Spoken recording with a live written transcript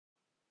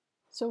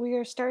So we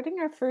are starting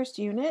our first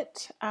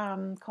unit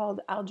called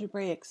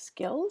Algebraic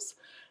Skills,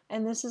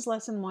 and this is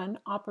lesson 1,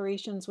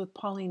 Operations with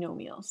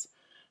Polynomials.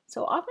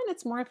 So often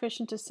it's more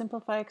efficient to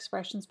simplify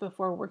expressions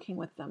before working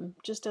with them.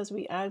 Just as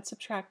we add,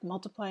 subtract,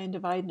 multiply, and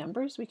divide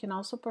numbers, we can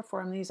also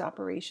perform these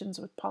operations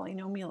with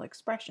polynomial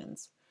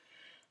expressions.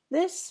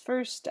 This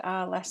first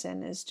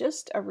lesson is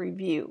just a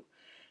review.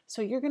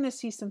 So you're going to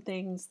see some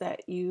things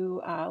that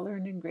you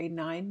learned in grade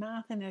 9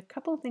 math and a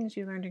couple of things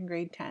you learned in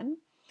grade 10.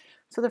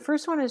 So the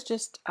first one is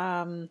just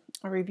a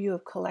review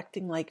of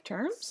collecting like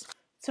terms.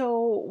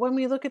 So when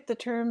we look at the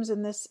terms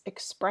in this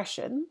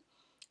expression,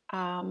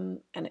 and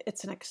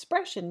it's an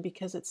expression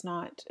because it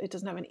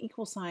doesn't have an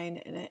equal sign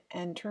in it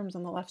and terms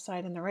on the left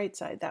side and the right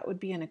side, that would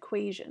be an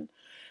equation.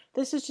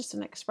 This is just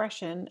an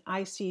expression.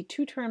 I see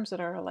two terms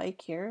that are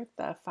alike here,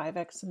 the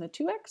 5x and the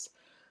 2x,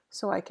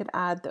 so I could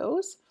add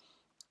those.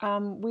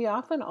 We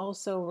often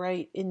also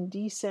write in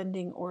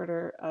descending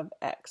order of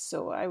x.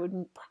 So I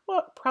would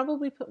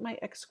probably put my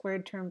x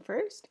squared term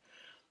first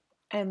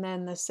and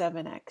then the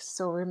 7x.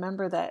 So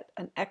remember that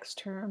an x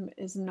term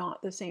is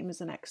not the same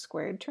as an x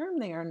squared term.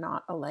 They are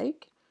not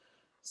alike.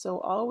 So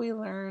all we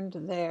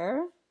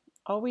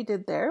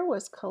did there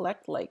was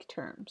collect like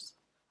terms.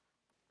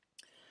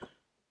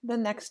 The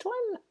next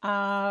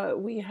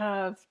one, we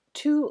have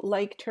two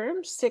like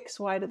terms,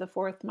 6y to the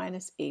 4th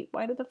minus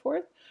 8y to the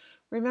 4th.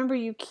 Remember,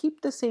 you keep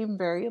the same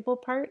variable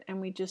part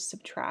and we just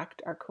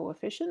subtract our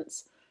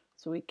coefficients.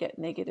 So we get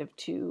negative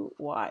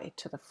 2y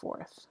to the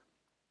 4th.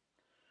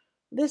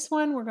 This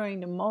one we're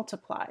going to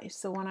multiply.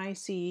 So when I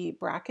see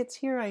brackets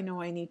here, I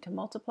know I need to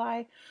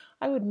multiply.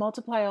 I would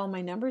multiply all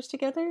my numbers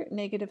together.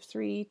 Negative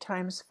 3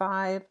 times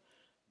 5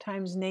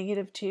 times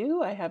negative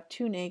 2. I have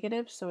two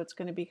negatives, so it's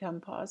going to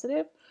become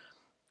positive.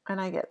 And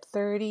I get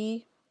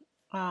 30.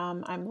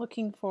 I'm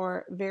looking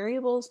for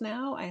variables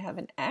now. I have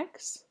an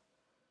x.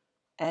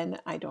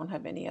 And I don't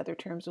have any other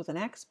terms with an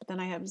x, but then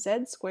I have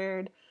z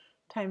squared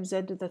times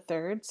z to the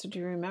 3rd. So do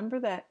you remember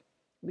that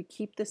we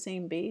keep the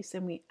same base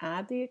and we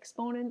add the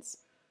exponents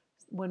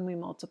when we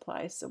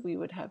multiply? So we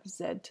would have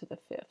z to the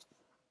 5th.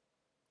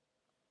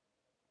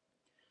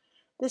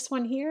 This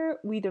one here,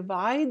 we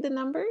divide the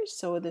numbers.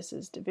 So this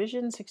is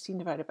division. 16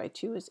 divided by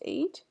 2 is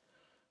 8.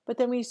 But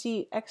then we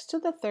see x to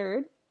the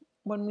 3rd.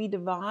 When we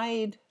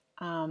divide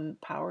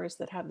powers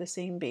that have the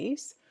same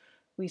base,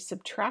 we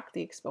subtract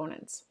the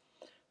exponents.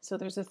 So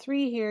there's a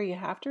 3 here. You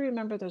have to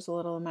remember there's a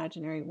little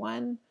imaginary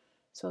 1.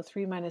 So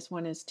 3 minus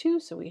 1 is 2.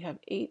 So we have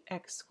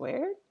 8x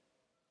squared.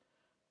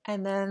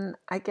 And then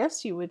I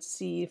guess you would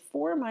see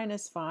 4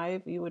 minus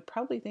 5. You would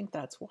probably think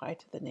that's y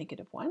to the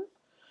negative 1.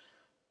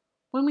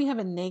 When we have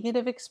a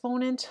negative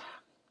exponent,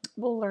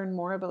 we'll learn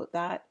more about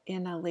that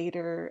in a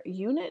later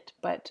unit.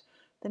 But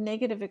the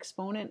negative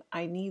exponent,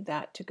 I need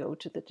that to go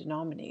to the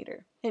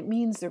denominator. It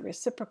means the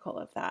reciprocal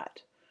of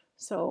that.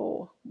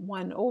 So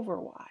 1 over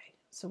y.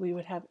 So we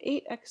would have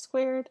 8x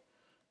squared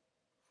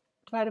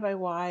divided by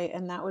y,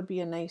 and that would be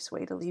a nice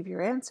way to leave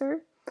your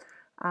answer,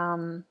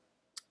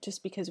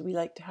 just because we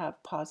like to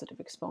have positive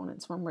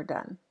exponents when we're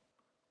done.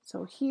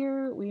 So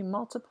here we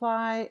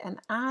multiply and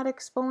add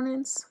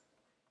exponents,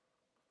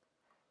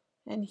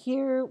 and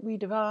here we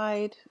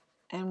divide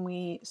and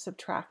we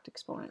subtract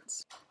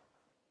exponents.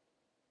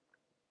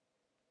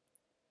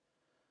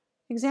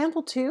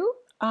 Example 2,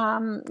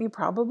 you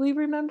probably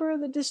remember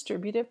the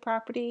distributive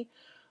property.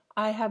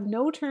 I have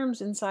no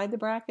terms inside the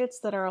brackets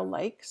that are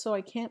alike, so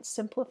I can't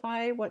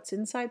simplify what's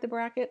inside the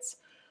brackets.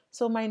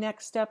 So my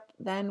next step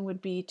then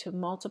would be to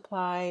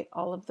multiply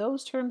all of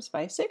those terms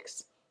by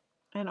 6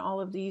 and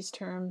all of these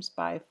terms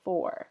by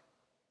 4.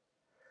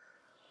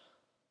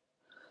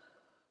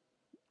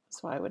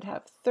 So I would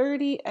have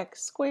 30x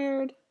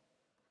squared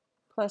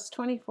plus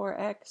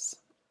 24x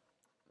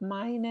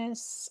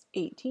minus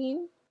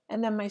 18.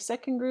 And then my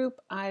second group,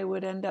 I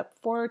would end up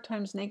 4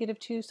 times negative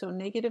 2, so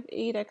negative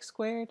 8x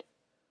squared.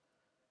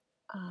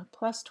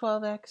 Plus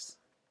 12x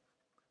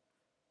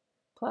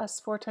plus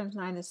 4 times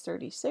 9 is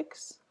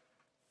 36.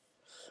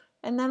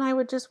 And then I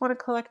would just want to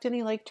collect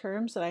any like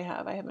terms that I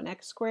have. I have an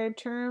x squared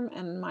term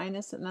and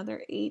minus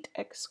another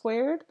 8x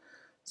squared.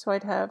 So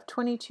I'd have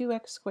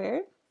 22x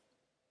squared.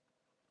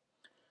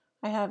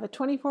 I have a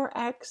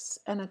 24x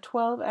and a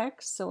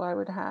 12x, so I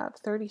would have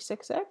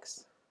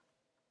 36x.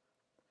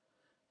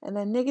 And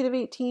then negative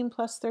 18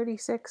 plus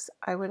 36,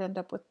 I would end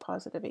up with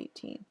positive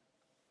 18.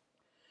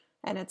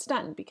 And it's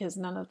done because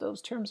none of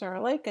those terms are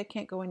alike. I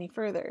can't go any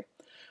further.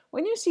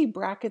 When you see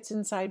brackets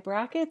inside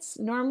brackets,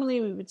 normally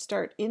we would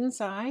start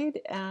inside.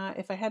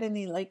 If I had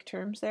any like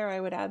terms there, I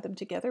would add them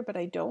together, but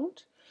I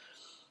don't.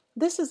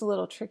 This is a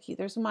little tricky.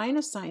 There's a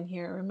minus sign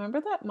here. Remember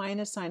that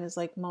minus sign is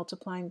like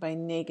multiplying by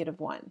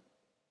negative 1.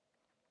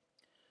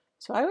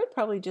 So I would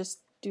probably just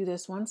do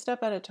this one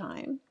step at a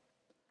time.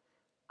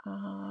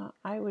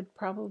 I would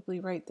probably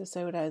write this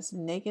out as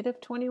negative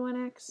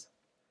 21x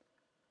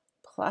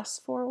plus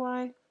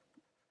 4y.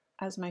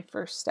 As my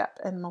first step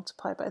and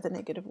multiply by the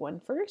negative 1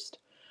 first.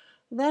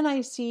 Then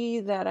I see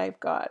that I've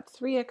got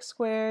 3x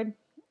squared,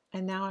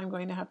 and now I'm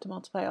going to have to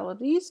multiply all of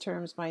these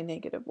terms by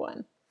negative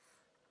 1.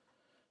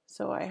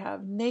 So I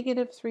have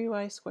negative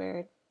 3y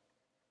squared,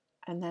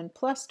 and then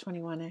plus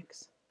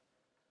 21x,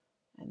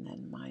 and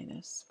then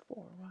minus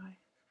 4y.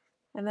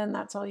 And then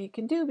that's all you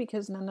can do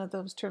because none of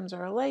those terms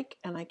are alike,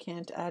 and I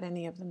can't add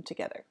any of them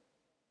together.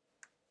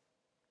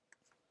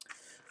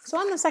 So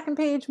on the second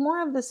page,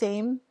 more of the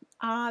same.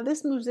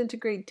 This moves into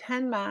grade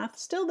 10 math,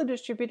 still the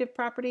distributive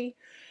property.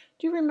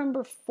 Do you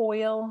remember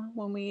FOIL?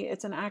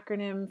 It's an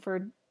acronym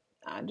for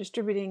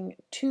distributing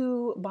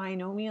two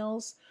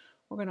binomials.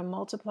 We're going to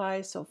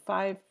multiply, so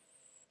 5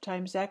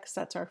 times x,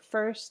 that's our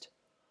first,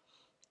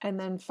 and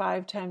then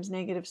 5 times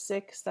negative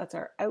 6, that's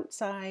our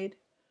outside.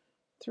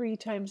 3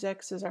 times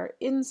x is our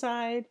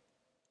inside,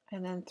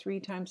 and then 3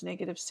 times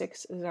negative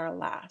 6 is our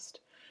last.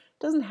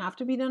 It doesn't have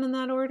to be done in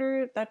that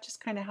order. That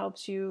just kind of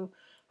helps you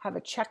have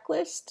a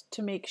checklist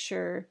to make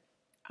sure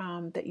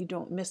that you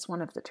don't miss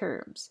one of the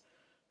terms.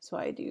 So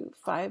I do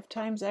 5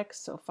 times x,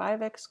 so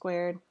 5x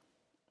squared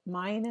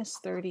minus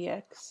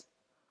 30x,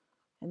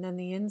 and then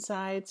the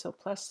inside, so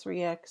plus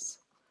 3x,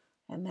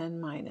 and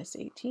then minus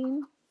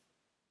 18,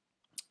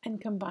 and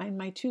combine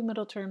my two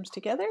middle terms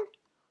together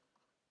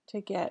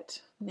to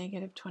get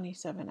negative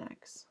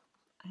 27x,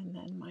 and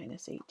then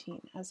minus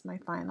 18 as my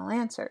final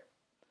answer.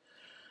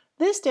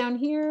 This down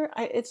here,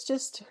 it's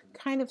just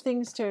kind of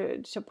things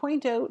to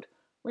point out.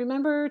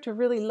 Remember to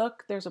really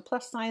look, there's a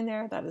plus sign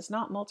there that is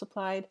not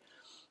multiplied.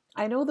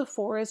 I know the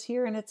 4 is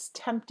here, and it's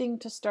tempting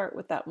to start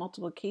with that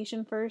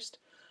multiplication first.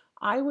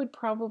 I would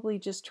probably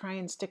just try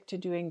and stick to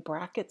doing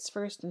brackets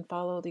first and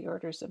follow the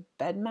orders of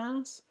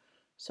BEDMAS.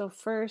 So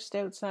first,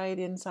 outside,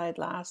 inside,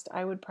 last.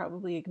 I would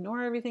probably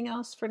ignore everything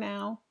else for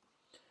now.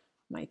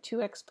 My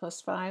 2x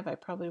plus 5, I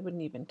probably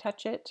wouldn't even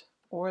touch it,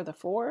 or the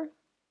 4.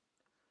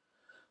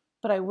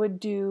 But I would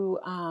do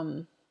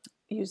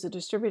use the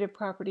distributive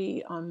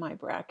property on my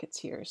brackets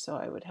here. So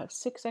I would have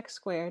 6x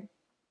squared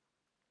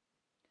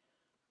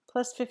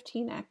plus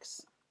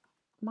 15x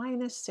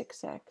minus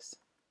 6x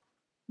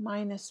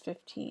minus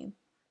 15.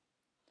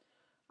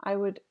 I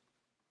would,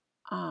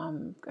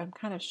 I'm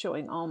kind of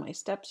showing all my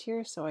steps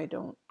here so I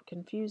don't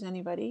confuse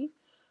anybody.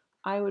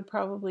 I would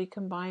probably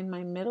combine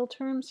my middle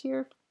terms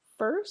here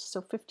first.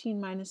 So 15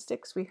 minus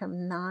 6, we have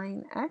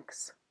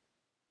 9x.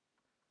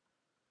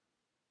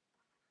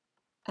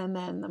 And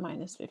then the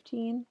minus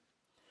 15.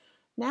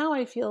 Now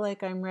I feel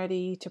like I'm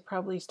ready to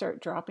probably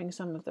start dropping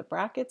some of the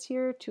brackets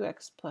here.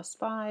 2x plus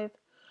 5.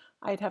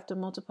 I'd have to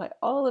multiply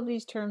all of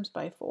these terms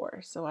by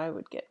 4. So I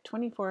would get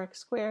 24x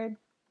squared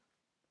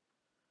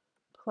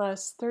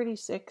plus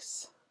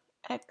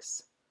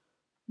 36x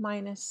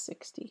minus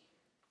 60.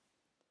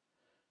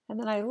 And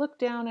then I look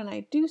down and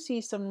I do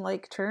see some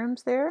like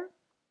terms there.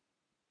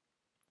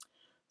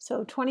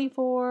 So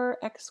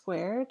 24x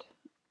squared,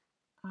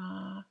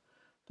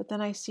 but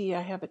then I see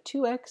I have a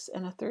 2x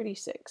and a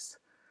 36x.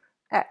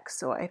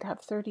 So I'd have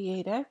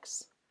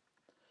 38x.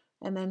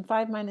 And then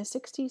 5 minus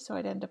 60, so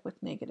I'd end up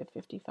with negative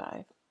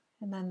 55.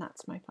 And then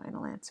that's my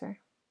final answer.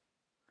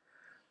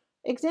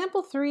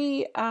 Example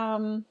 3,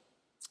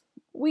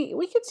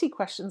 we could see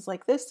questions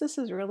like this. This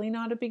is really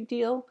not a big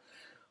deal.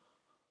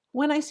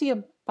 When I see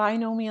a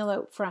binomial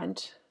out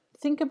front,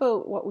 think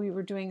about what we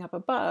were doing up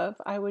above.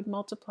 I would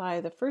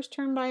multiply the first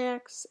term by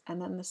x,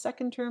 and then the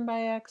second term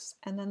by x,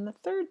 and then the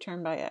third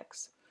term by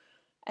x.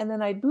 And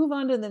then I'd move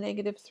on to the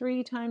negative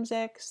 3 times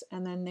x,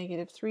 and then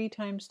negative 3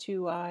 times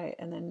 2y,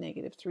 and then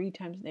negative 3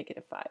 times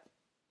negative 5.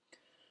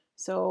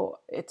 So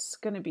it's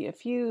going to be a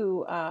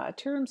few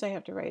terms I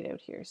have to write out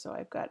here. So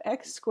I've got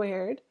x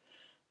squared,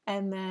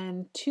 and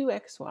then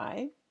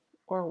 2xy,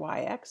 or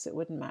yx, it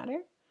wouldn't matter,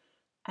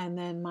 and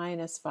then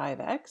minus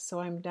 5x.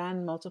 So I'm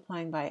done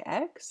multiplying by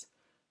x.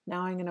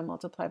 Now I'm going to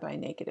multiply by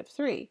negative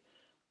 3.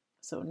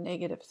 So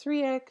negative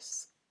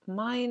 3x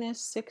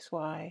minus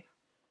 6y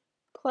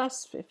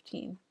plus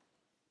 15.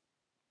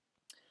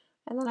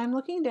 And then I'm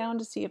looking down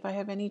to see if I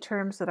have any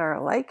terms that are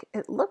alike.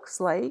 It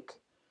looks like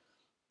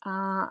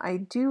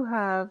I do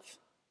have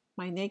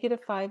my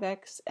negative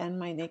 5x and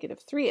my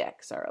negative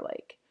 3x are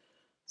alike.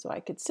 So I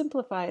could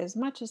simplify as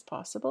much as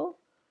possible.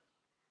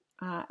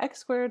 X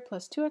squared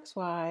plus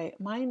 2xy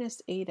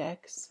minus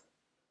 8x,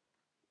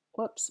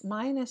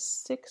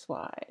 minus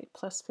 6y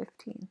plus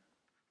 15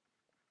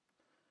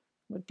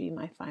 would be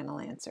my final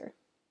answer.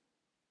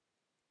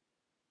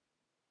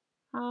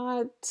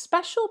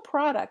 Special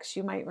products,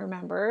 you might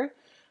remember.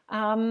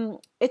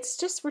 It's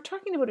just, we're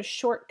talking about a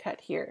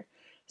shortcut here.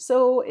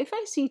 So if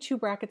I see two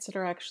brackets that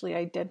are actually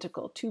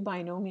identical, two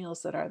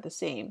binomials that are the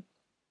same,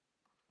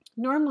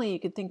 normally you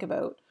could think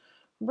about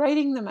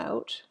writing them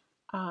out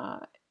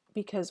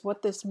because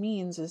what this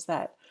means is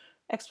that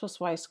x plus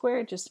y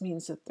squared just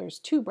means that there's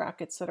two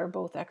brackets that are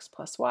both x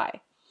plus y.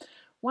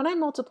 When I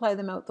multiply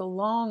them out the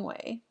long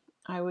way,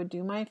 I would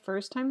do my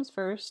first times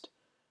first,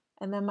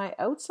 and then my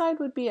outside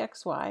would be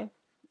xy,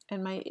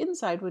 and my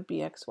inside would be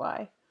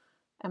xy,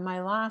 and my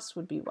last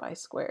would be y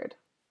squared.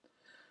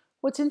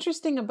 What's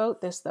interesting about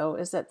this, though,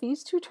 is that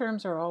these two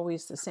terms are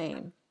always the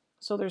same.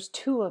 So there's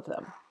two of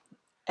them.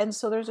 And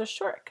so there's a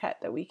shortcut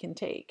that we can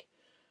take.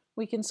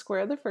 We can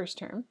square the first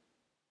term,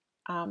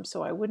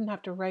 so I wouldn't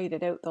have to write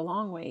it out the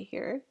long way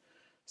here.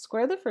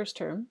 square the first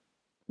term,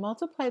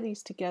 multiply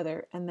these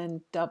together, and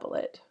then double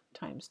it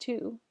times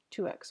 2,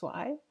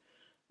 2xy,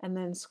 and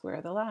then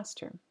square the last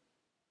term.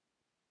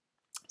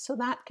 So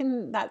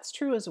that's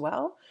true as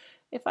well.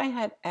 If I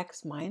had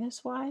x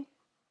minus y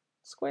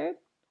squared,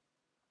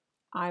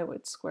 I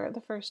would square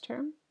the first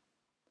term,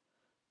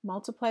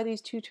 multiply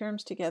these two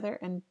terms together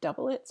and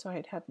double it, so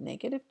I'd have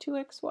negative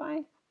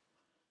 2xy,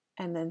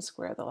 and then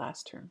square the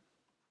last term.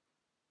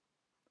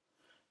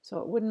 So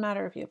it wouldn't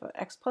matter if you have an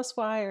x plus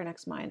y or an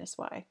x minus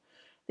y.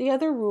 The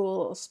other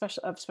rule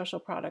of special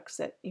products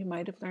that you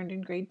might have learned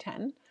in grade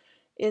 10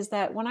 is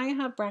that when I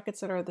have brackets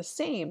that are the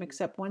same,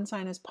 except one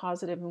sign is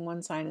positive and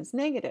one sign is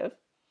negative,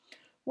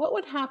 what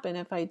would happen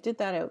if I did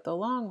that out the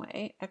long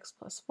way, x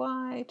plus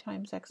y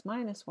times x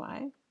minus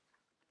y?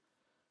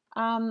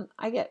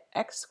 I get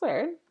x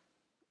squared,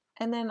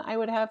 and then I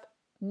would have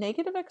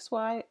negative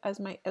xy as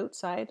my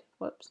outside,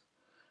 whoops,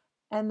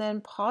 and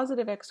then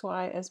positive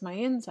xy as my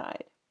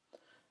inside,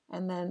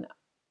 and then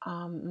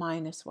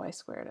minus y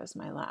squared as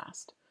my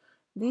last.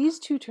 These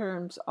two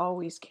terms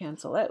always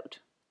cancel out.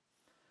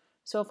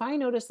 So if I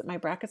notice that my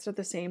brackets are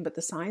the same but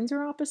the signs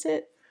are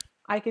opposite,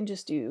 I can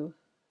just do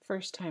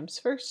first times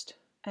first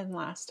and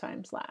last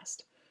times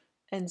last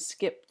and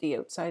skip the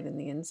outside and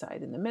the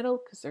inside in the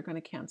middle because they're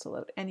going to cancel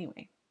out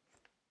anyway.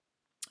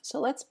 So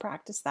let's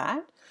practice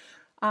that.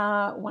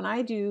 When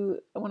I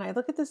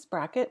look at this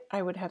bracket,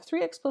 I would have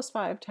 3x plus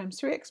 5 times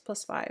 3x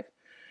plus 5.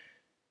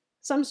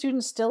 Some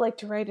students still like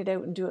to write it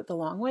out and do it the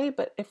long way,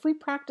 but if we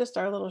practiced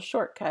our little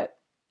shortcut,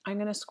 I'm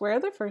going to square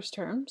the first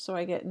term, so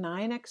I get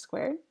 9x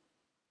squared.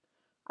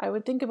 I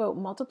would think about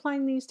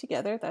multiplying these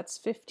together, that's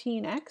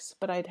 15x,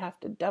 but I'd have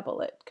to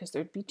double it because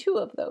there'd be two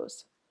of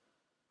those.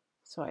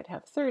 So I'd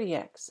have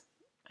 30x,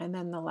 and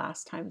then the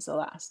last times the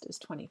last is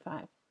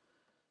 25.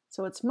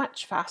 So it's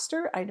much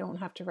faster. I don't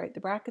have to write the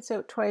brackets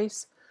out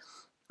twice.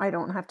 I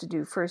don't have to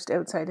do first,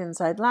 outside,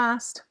 inside,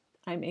 last.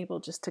 I'm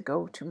able just to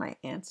go to my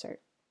answer.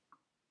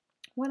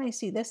 When I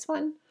see this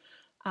one,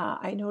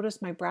 I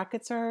notice my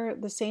brackets are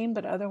the same,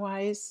 but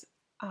otherwise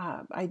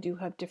I do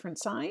have different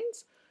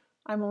signs.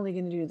 I'm only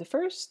going to do the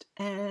first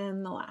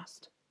and the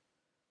last.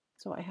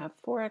 So I have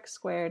 4x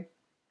squared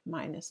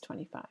minus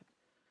 25,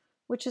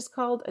 which is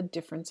called a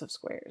difference of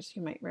squares,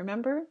 you might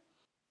remember.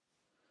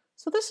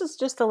 So this is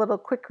just a little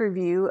quick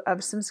review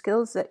of some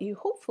skills that you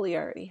hopefully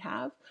already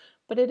have,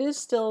 but it is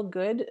still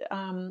good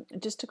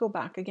just to go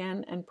back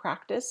again and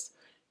practice.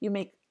 You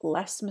make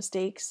less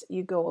mistakes,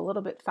 you go a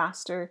little bit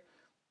faster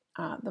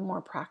the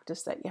more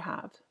practice that you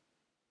have.